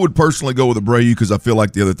 I would personally go with Abreu because I feel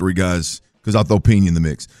like the other 3 guys, because I'll throw Pena in the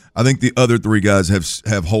mix. I think the other 3 guys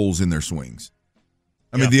have holes in their swings.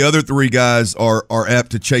 I mean, the other 3 guys are apt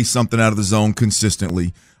to chase something out of the zone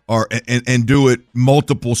consistently, and do it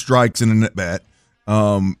multiple strikes in an at bat.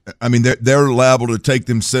 I mean, they're liable to take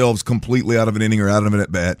themselves completely out of an inning or out of an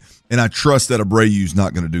at bat, and I trust that Abreu's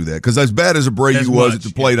not going to do that, because as bad as Abreu was at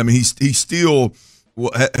the plate, I mean, he still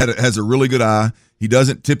has a really good eye. He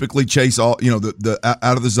doesn't typically chase all the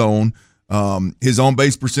out of the zone. His on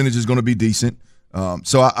base percentage is going to be decent.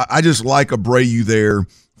 So I just like Abreu there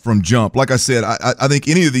from jump. Like I said, I think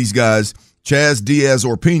any of these guys, Chaz, Diaz,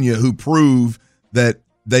 or Pena, who prove that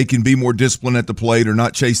they can be more disciplined at the plate or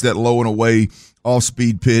not chase that low and away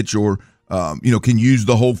off-speed pitch, or can use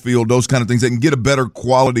the whole field, those kind of things. They can get a better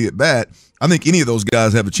quality at bat. I think any of those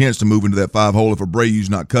guys have a chance to move into that 5-hole if Abreu's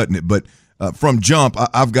not cutting it. But from jump,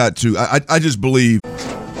 I've got to. I just believe.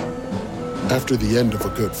 After the end of a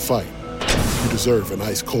good fight, you deserve an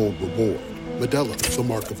ice-cold reward. Modelo, the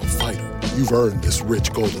mark of a fighter. You've earned this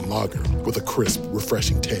rich golden lager with a crisp,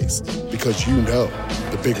 refreshing taste. Because you know,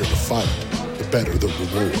 the bigger the fight, the better the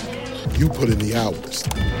reward. You put in the hours,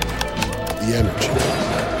 the energy,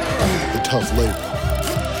 the tough labor.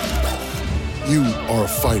 You are a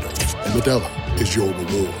fighter, and Modelo is your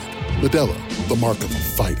reward. Modelo, the mark of a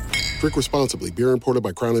fighter. Drink responsibly. Beer imported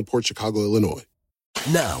by Crown Imports, Chicago, Illinois.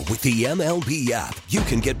 Now, with the MLB app, you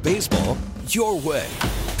can get baseball your way.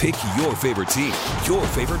 Pick your favorite team, your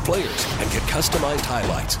favorite players, and get customized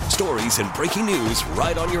highlights, stories, and breaking news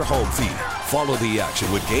right on your home feed. Follow the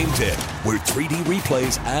action with Game 10, where 3D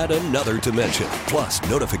replays add another dimension. Plus,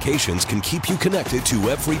 notifications can keep you connected to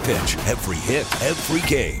every pitch, every hit, every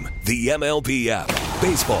game. The MLB app.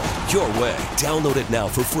 Baseball your way. Download it now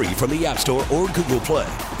for free from the App Store or Google Play.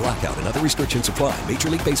 Blackout and other restrictions apply. Major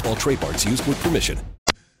League Baseball trademarks used with permission.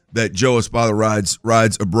 That Joe Espada rides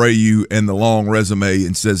Abreu and the long resume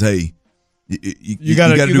and says, "Hey, you got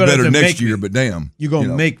to do better next year." But damn, you're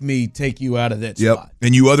gonna make me take you out of that spot.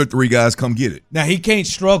 And you other 3 guys come get it. Now he can't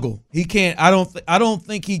struggle. He can't. I don't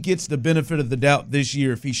think he gets the benefit of the doubt this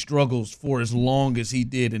year if he struggles for as long as he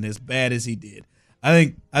did and as bad as he did.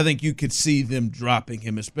 I think you could see them dropping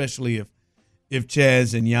him, especially if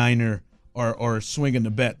Chaz and Yainer are swinging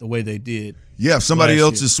the bat the way they did. Yeah, if somebody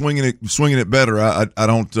else is swinging it better, I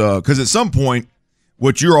don't, because at some point,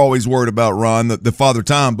 what you're always worried about, Ron, the Father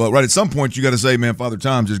Time, but right at some point you got to say, man, Father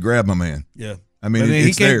Time, just grab my man. Yeah, I mean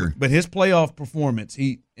it's there. But his playoff performance,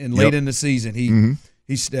 late in the season,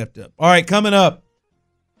 he stepped up. All right, coming up,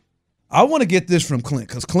 I want to get this from Clint,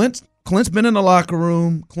 because Clint's been in the locker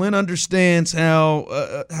room. Clint understands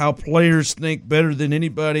how players think better than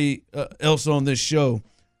anybody else on this show.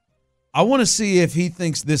 I want to see if he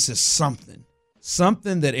thinks this is something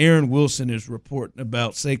that Aaron Wilson is reporting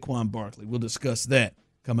about Saquon Barkley. We'll discuss that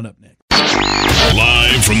coming up next.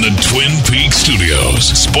 Live from the Twin Peaks studios,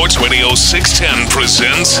 Sports Radio 610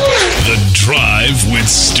 presents The Drive with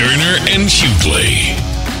Sterner and Hughley.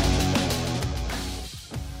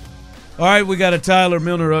 All right, we got a Tyler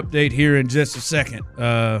Milner update here in just a second.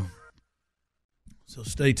 So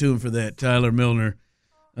stay tuned for that. Tyler Milner,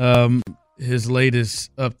 his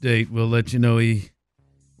latest update, we'll let you know we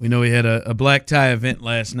know he had a black tie event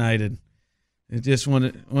last night, and I just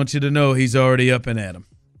want you to know he's already up and at him.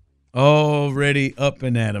 Already up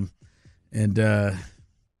and at him. And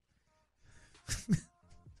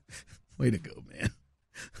way to go, man.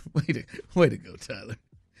 Way to go, Tyler.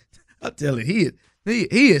 I'll tell you,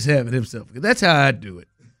 he is having himself. That's how I do it.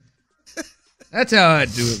 That's how I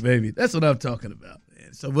do it, baby. That's what I'm talking about,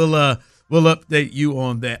 man. So we'll update you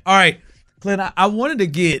on that. All right, Clint, I wanted to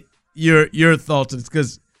get your thoughts on this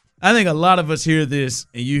because I think a lot of us hear this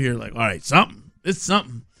and you hear like, all right, it's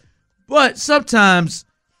something. But sometimes,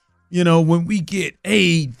 you know, when we get,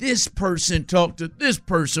 hey, this person talked to this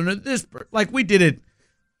person or this person, like we did it.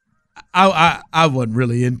 I wasn't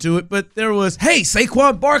really into it, but there was, hey,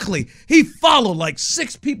 Saquon Barkley. He followed like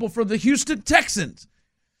 6 people from the Houston Texans.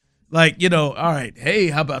 Like, you know, all right, hey,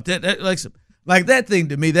 how about that? Like that thing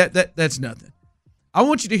to me, that's nothing. I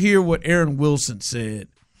want you to hear what Aaron Wilson said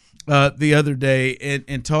the other day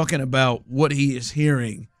and talking about what he is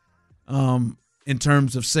hearing in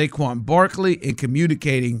terms of Saquon Barkley and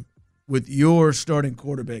communicating with your starting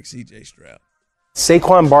quarterback, C.J. Stroud.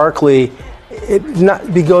 Saquon Barkley,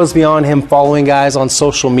 it goes beyond him following guys on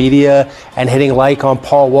social media and hitting like on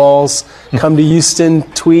Paul Wall's come to Houston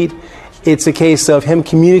tweet. It's a case of him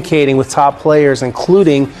communicating with top players,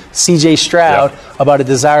 including C.J. Stroud, about a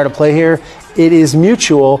desire to play here. It is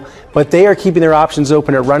mutual, but they are keeping their options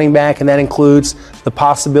open at running back, and that includes the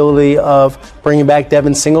possibility of bringing back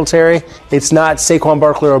Devin Singletary. It's not Saquon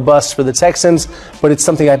Barkley or bust for the Texans, but it's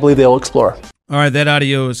something I believe they'll explore. All right, that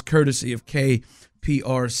audio is courtesy of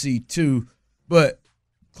KPRC2. But,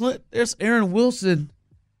 Clint, there's Aaron Wilson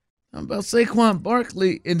about Saquon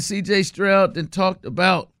Barkley and C.J. Stroud and talked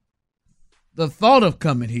about the thought of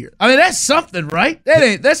coming here. I mean, that's something, right?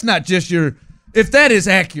 That's not just your – if that is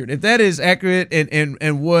accurate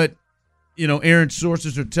and what, you know, Aaron's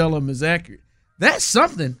sources are telling him is accurate, that's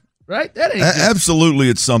something, right? That ain't absolutely,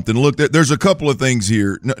 it's something. Look, there's a couple of things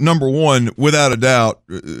here. Number one, without a doubt,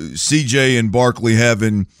 CJ and Barkley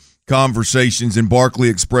having conversations and Barkley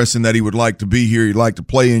expressing that he would like to be here, he'd like to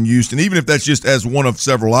play in Houston, even if that's just as one of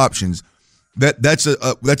several options. That's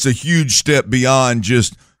a huge step beyond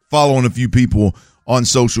just following a few people on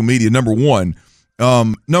social media. Number one.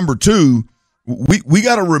 Number two, we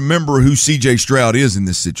got to remember who C.J. Stroud is in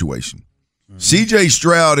this situation. Mm-hmm. C.J.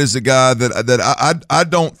 Stroud is a guy that I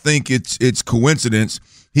don't think it's coincidence.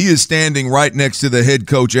 He is standing right next to the head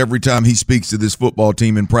coach every time he speaks to this football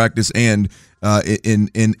team in practice and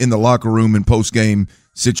in the locker room and post game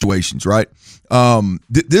situations. Right.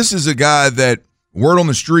 This is a guy that word on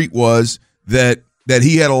the street was that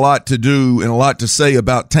he had a lot to do and a lot to say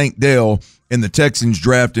about Tank Dell and the Texans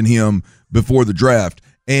drafting him before the draft.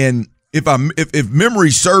 And if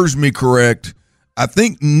memory serves me correct, I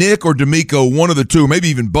think Nick or D'Amico, one of the two, maybe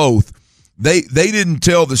even both, they didn't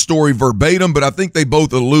tell the story verbatim, but I think they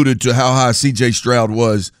both alluded to how high C.J. Stroud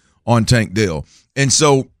was on Tank Dell. And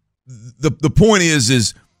so the point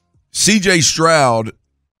is C.J. Stroud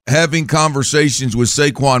having conversations with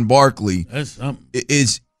Saquon Barkley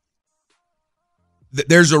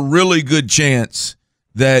there's a really good chance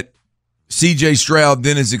that C.J. Stroud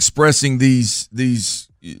then is expressing his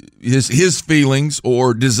feelings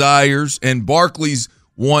or desires and Barkley's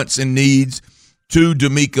wants and needs to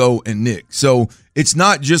D'Amico and Nick. So it's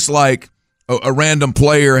not just like a random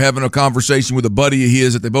player having a conversation with a buddy of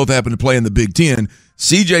his that they both happen to play in the Big Ten.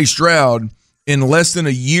 C.J. Stroud, in less than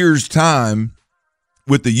a year's time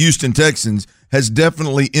with the Houston Texans, has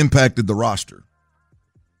definitely impacted the roster.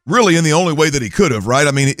 Really in the only way that he could have, right?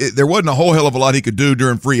 I mean, there wasn't a whole hell of a lot he could do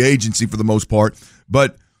during free agency for the most part,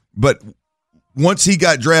 but once he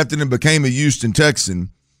got drafted and became a Houston Texan,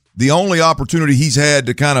 the only opportunity he's had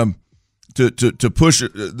to kind of to push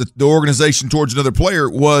the organization towards another player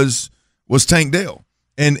was Tank Dell.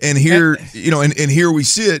 And here, and here we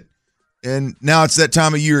sit, and now it's that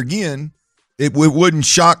time of year again. It wouldn't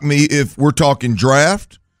shock me if we're talking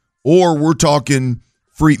draft or we're talking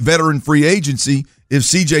veteran free agency if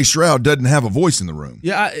C.J. Stroud doesn't have a voice in the room.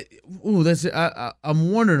 Yeah, that's it.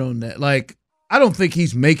 I'm wondering on that. Like, I don't think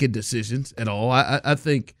he's making decisions at all. I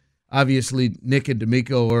think obviously Nick and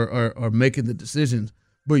D'Amico are making the decisions,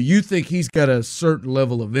 but you think he's got a certain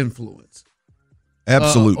level of influence.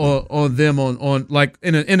 Absolutely. On them on like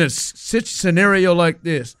in a scenario like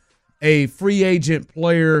this, a free agent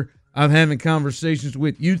player I'm having conversations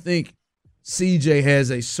with, you think CJ has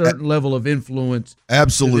a certain level of influence?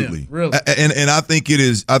 Absolutely. Really? And I think it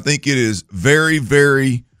is very,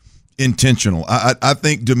 very intentional. I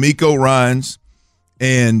think D'Amico Ryans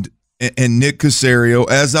and Nick Caserio,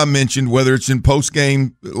 as I mentioned, whether it's in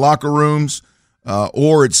post-game locker rooms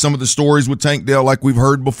or it's some of the stories with Tank Dell like we've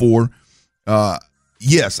heard before,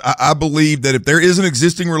 yes, I believe that if there is an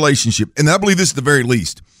existing relationship, and I believe this at the very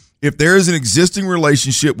least, if there is an existing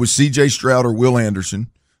relationship with C.J. Stroud or Will Anderson,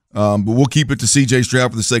 but we'll keep it to C.J.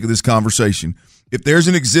 Stroud for the sake of this conversation, if there's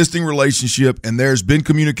an existing relationship and there's been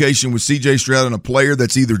communication with C.J. Stroud and a player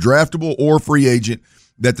that's either draftable or free agent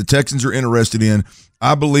that the Texans are interested in,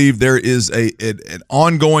 I believe there is an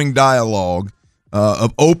ongoing dialogue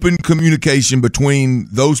of open communication between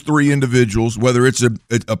those three individuals, whether it's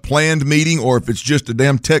a planned meeting or if it's just a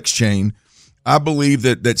damn text chain. I believe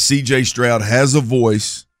that C.J. Stroud has a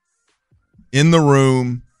voice in the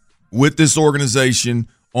room with this organization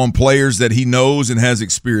on players that he knows and has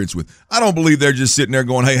experience with. I don't believe they're just sitting there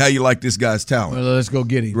going, hey, how you like this guy's talent? Well, let's go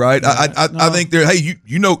get him. Right? I think they're, hey,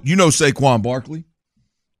 you know Saquon Barkley,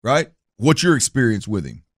 right? What's your experience with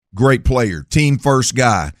him? Great player, team first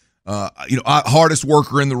guy, hardest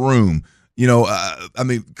worker in the room.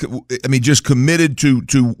 Just committed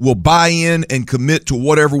to will buy in and commit to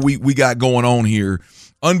whatever we got going on here.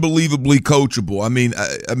 Unbelievably coachable.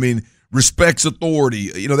 I mean, respects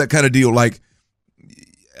authority. That kind of deal. Like,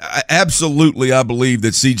 absolutely, I believe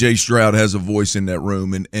that C.J. Stroud has a voice in that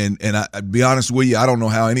room, and I'd be honest with you, I don't know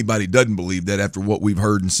how anybody doesn't believe that after what we've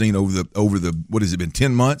heard and seen over the what has it been,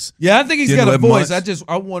 10 months? Yeah, I think he's got a voice. Months?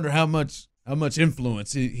 I wonder how much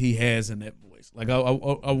influence he has in that voice. Like,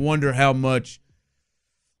 I wonder how much.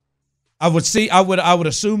 I would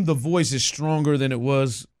assume the voice is stronger than it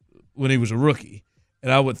was when he was a rookie,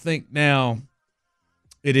 and I would think now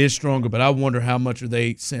it is stronger. But I wonder how much are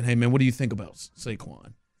they saying, hey man, what do you think about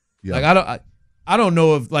Saquon? Yeah. Like, I don't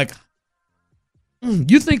know if, like,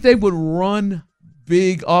 you think they would run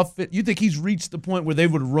big offense? You think he's reached the point where they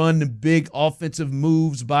would run big offensive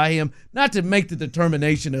moves by him, not to make the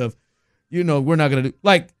determination of, we're not going to do,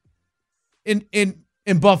 like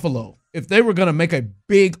in Buffalo, if they were going to make a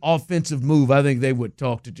big offensive move, I think they would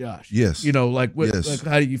talk to Josh. Yes. Like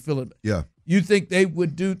how do you feel it? Yeah. You think they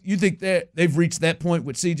would do? You think that they've reached that point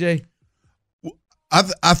with CJ?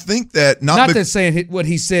 I think that not that saying what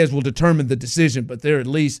he says will determine the decision, but they're at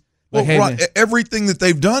least like, hey, man. Everything that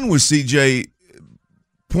they've done with CJ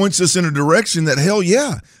points us in a direction that, hell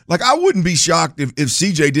yeah. Like, I wouldn't be shocked if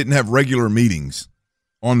CJ didn't have regular meetings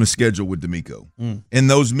on the schedule with D'Amico. And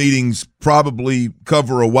those meetings probably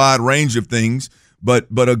cover a wide range of things, but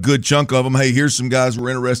a good chunk of them, hey, here's some guys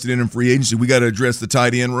we're interested in free agency. We got to address the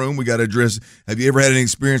tight end room. We got to address, have you ever had any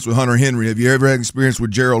experience with Hunter Henry? Have you ever had experience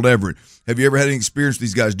with Gerald Everett? Have you ever had any experience with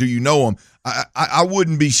these guys? Do you know them? I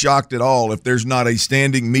wouldn't be shocked at all if there's not a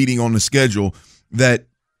standing meeting on the schedule that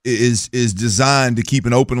is designed to keep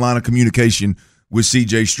an open line of communication with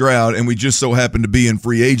C.J. Stroud, and we just so happen to be in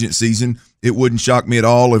free agent season. It wouldn't shock me at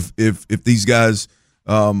all if these guys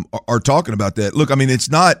are talking about that. Look, I mean,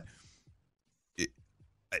 it's not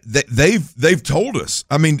 – they've told us.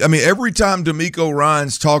 I mean, every time D'Amico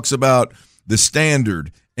Ryans talks about the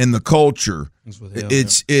standard and the culture,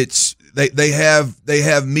 they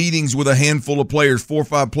have meetings with a handful of players, 4 or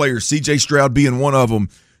 5 players, C.J. Stroud being one of them,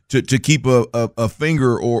 to keep a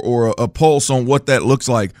finger or a pulse on what that looks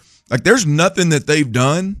like. Like, there's nothing that they've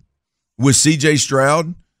done with C.J.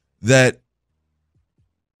 Stroud that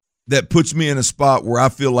puts me in a spot where I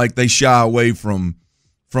feel like they shy away from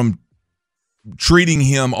treating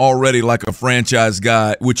him already like a franchise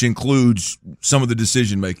guy, which includes some of the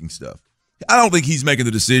decision-making stuff. I don't think he's making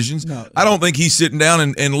the decisions. No. I don't think he's sitting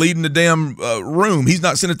down and leading the damn room. He's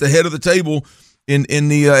not sitting at the head of the table in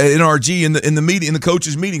the NRG in the meeting, in the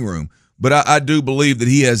coach's meeting room. But I do believe that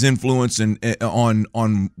he has influence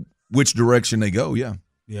on which direction they go. Yeah.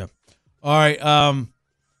 Yeah. All right.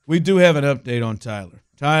 We do have an update on Tyler.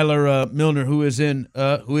 Tyler Milner, who is in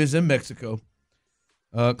Mexico.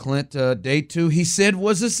 Clint, day 2, he said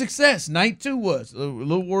was a success. Night 2 was a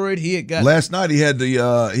little worried. He had got last night. He had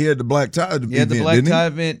the black tie event. He had the black tie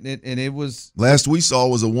event, and it was last we saw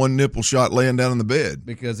was a one nipple shot laying down in the bed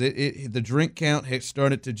because the drink count had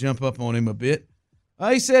started to jump up on him a bit.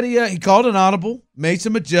 He said he called an audible, made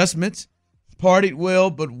some adjustments, partied well,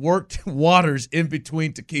 but worked waters in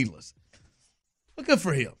between tequilas. Well, good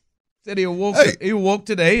for him. Said he awoke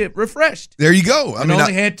today refreshed. There you go. I mean,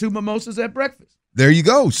 only had 2 mimosas at breakfast. There you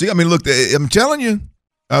go. See, I mean, look, I'm telling you,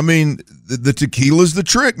 I mean, the tequila's the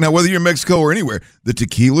trick. Now, whether you're in Mexico or anywhere, the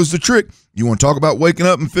tequila's the trick. You want to talk about waking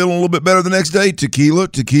up and feeling a little bit better the next day? Tequila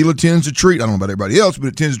tends to treat, I don't know about everybody else, but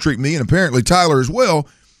it tends to treat me and apparently Tyler as well.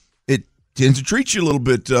 It tends to treat you a little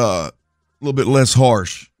bit less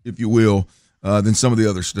harsh, if you will, than some of the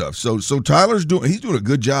other stuff. So Tyler's doing a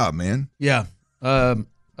good job, man. Yeah.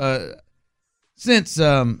 Since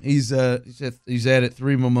he's added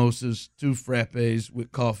 3 mimosas, 2 frappes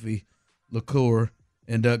with coffee, liqueur,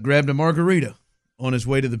 and grabbed a margarita on his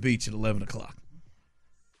way to the beach at 11 o'clock.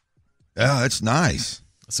 Yeah, that's nice.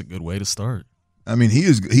 That's a good way to start. I mean, he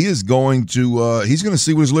is going to he's going to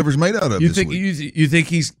see what his liver's made out of. You think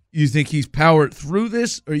he's powered through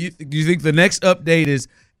this, or do you think the next update is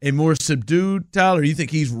a more subdued Tyler? Or you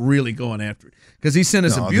think he's really going after it? Because he sent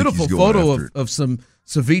us a beautiful photo of some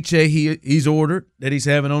ceviche he's ordered that he's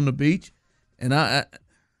having on the beach, and I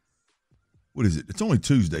what is it? It's only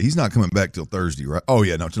Tuesday. He's not coming back till Thursday, right? Oh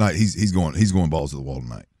yeah, no, tonight he's going balls to the wall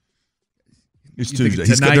tonight. It's Tuesday.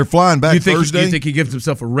 They're flying back Thursday. You think he gives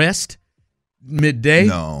himself a rest midday?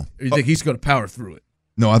 No. Or you think he's going to power through it?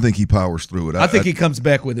 No, I think he powers through it. I think he comes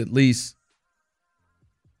back with at least.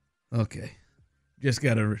 Okay, just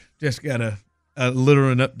got a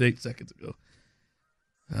literal update seconds ago.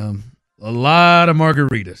 A lot of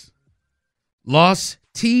margaritas. Los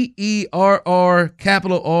TERRACK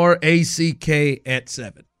at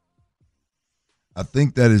 7. I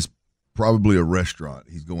think that is probably a restaurant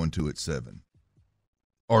he's going to at 7.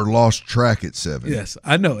 Or Lost Track at 7. Yes,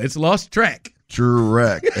 I know. It's Lost Track.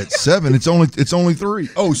 Track at 7. It's only 3.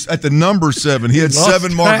 Oh, at the number 7. He had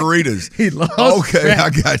 7 margaritas. He lost Okay, track. I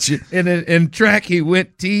got you. In track, he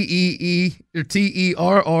went TEE or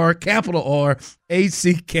TERR capital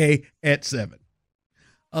RACK at 7.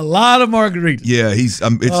 A lot of margaritas. Yeah, he's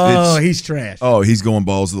trash. Oh, he's going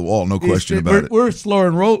balls to the wall. No question about it. We're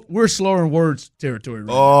slurring words territory.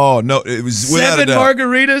 Right oh no, it was without 7 a doubt.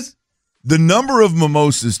 margaritas. The number of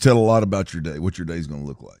mimosas tell a lot about your day. What your day's going to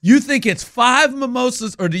look like. You think it's 5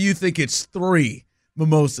 mimosas, or do you think it's 3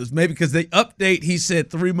 mimosas? Maybe because the update he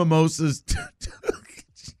said 3 mimosas.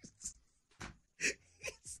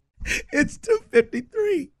 It's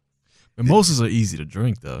 2:53. Mimosas are easy to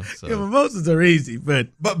drink, though. So. Yeah, mimosas are easy, but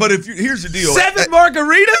if here's the deal: 7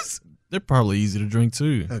 margaritas. They're probably easy to drink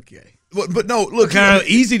too. Okay, but no, look how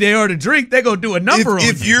easy they are to drink. They're gonna do a number on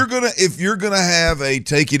if you're gonna have a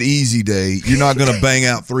take it easy day, you're not gonna bang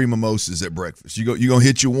out 3 mimosas at breakfast. You're gonna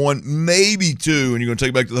hit you 1, maybe 2, and you're gonna take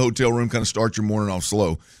it back to the hotel room, kind of start your morning off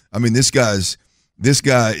slow. I mean, this guy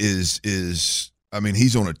is. I mean,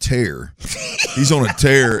 he's on a tear. He's on a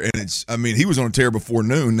tear, and he was on a tear before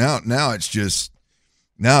noon. Now it's just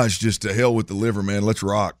to hell with the liver, man. Let's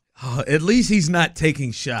rock. Oh, at least he's not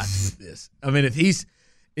taking shots with this. I mean, if he's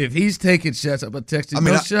taking shots, I'm gonna text him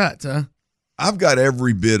shots, huh? I've got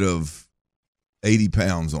every bit of 80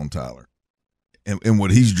 pounds on Tyler, and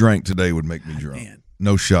what he's drank today would make me drunk. Man.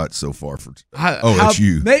 No shots so far for. That's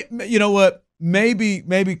you. You know what?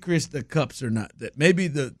 Maybe Chris, the cups are not that. Maybe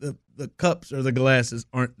the cups or the glasses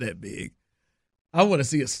aren't that big. I want to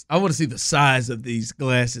see the size of these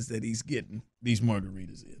glasses that he's getting these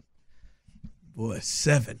margaritas in. Boy,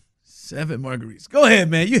 7 margaritas. Go ahead,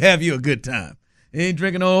 man. You have you a good time. He ain't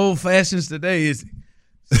drinking no old fashions today, is he?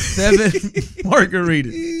 7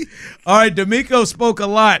 margaritas. All right, D'Amico spoke a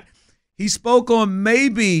lot. He spoke on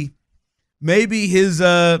maybe his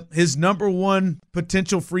number 1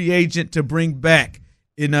 potential free agent to bring back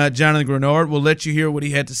in Jonathan Greenard. We'll let you hear what he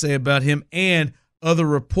had to say about him and other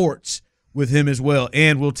reports with him as well.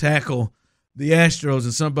 And we'll tackle the Astros,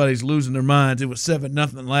 and somebody's losing their minds. It was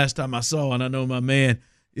 7-0 last time I saw, and I know my man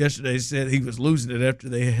yesterday said he was losing it after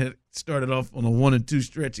they had started off on a 1-2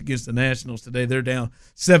 stretch against the Nationals. Today they're down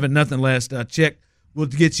 7-0 last I checked. We'll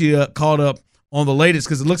get you caught up on the latest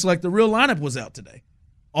because it looks like the real lineup was out today.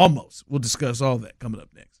 Almost. We'll discuss all that coming up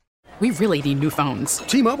next. We really need new phones.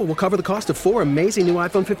 T-Mobile will cover the cost of 4 amazing new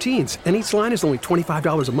iPhone 15s, and each line is only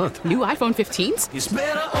 $25 a month. New iPhone 15s? It's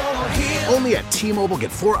better over here. Only at T-Mobile,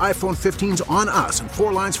 get 4 iPhone 15s on us and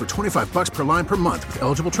 4 lines for $25 per line per month with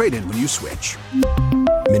eligible trade-in when you switch.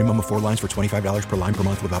 Minimum of 4 lines for $25 per line per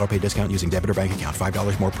month with autopay discount using debit or bank account.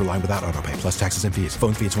 $5 more per line without autopay, plus taxes and fees.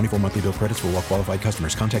 Phone fee at 24 monthly bill credits for well-qualified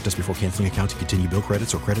customers. Contact us before canceling account to continue bill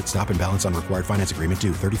credits or credit stop and balance on required finance agreement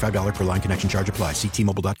due. $35 per line connection charge applies. See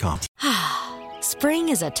T-Mobile.com. Spring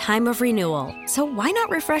is a time of renewal, so why not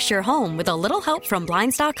refresh your home with a little help from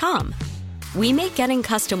Blinds.com? We make getting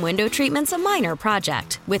custom window treatments a minor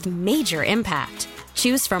project with major impact.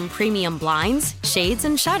 Choose from premium blinds, shades,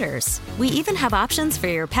 and shutters. We even have options for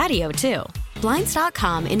your patio, too.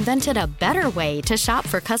 Blinds.com invented a better way to shop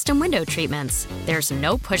for custom window treatments. There's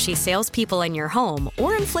no pushy salespeople in your home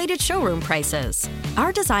or inflated showroom prices.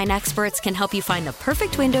 Our design experts can help you find the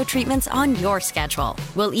perfect window treatments on your schedule.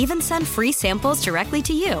 We'll even send free samples directly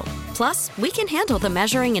to you. Plus, we can handle the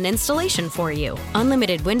measuring and installation for you.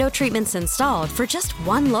 Unlimited window treatments installed for just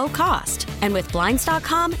one low cost. And with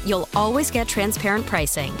Blinds.com, you'll always get transparent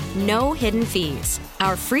pricing. No hidden fees.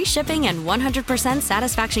 Our free shipping and 100%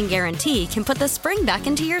 satisfaction guarantee can put the spring back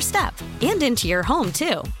into your step and into your home,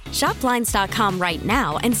 too. Shop Blinds.com right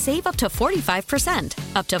now and save up to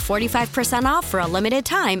 45%. Up to 45% off for a limited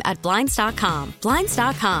time at Blinds.com.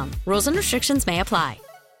 Blinds.com. Rules and restrictions may apply.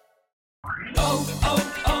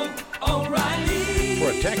 O'Reilly.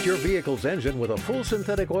 Protect your vehicle's engine with a full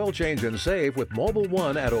synthetic oil change and save with Mobil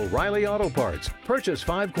 1 at O'Reilly Auto Parts. Purchase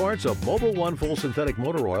 5 quarts of Mobil 1 full synthetic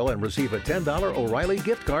motor oil and receive a $10 O'Reilly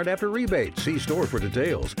gift card after rebate. See store for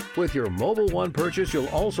details. With your Mobil 1 purchase, you'll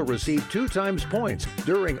also receive 2 times points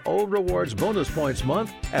during O Rewards Bonus Points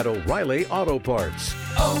Month at O'Reilly Auto Parts.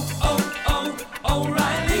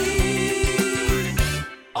 O'Reilly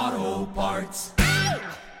Auto Parts.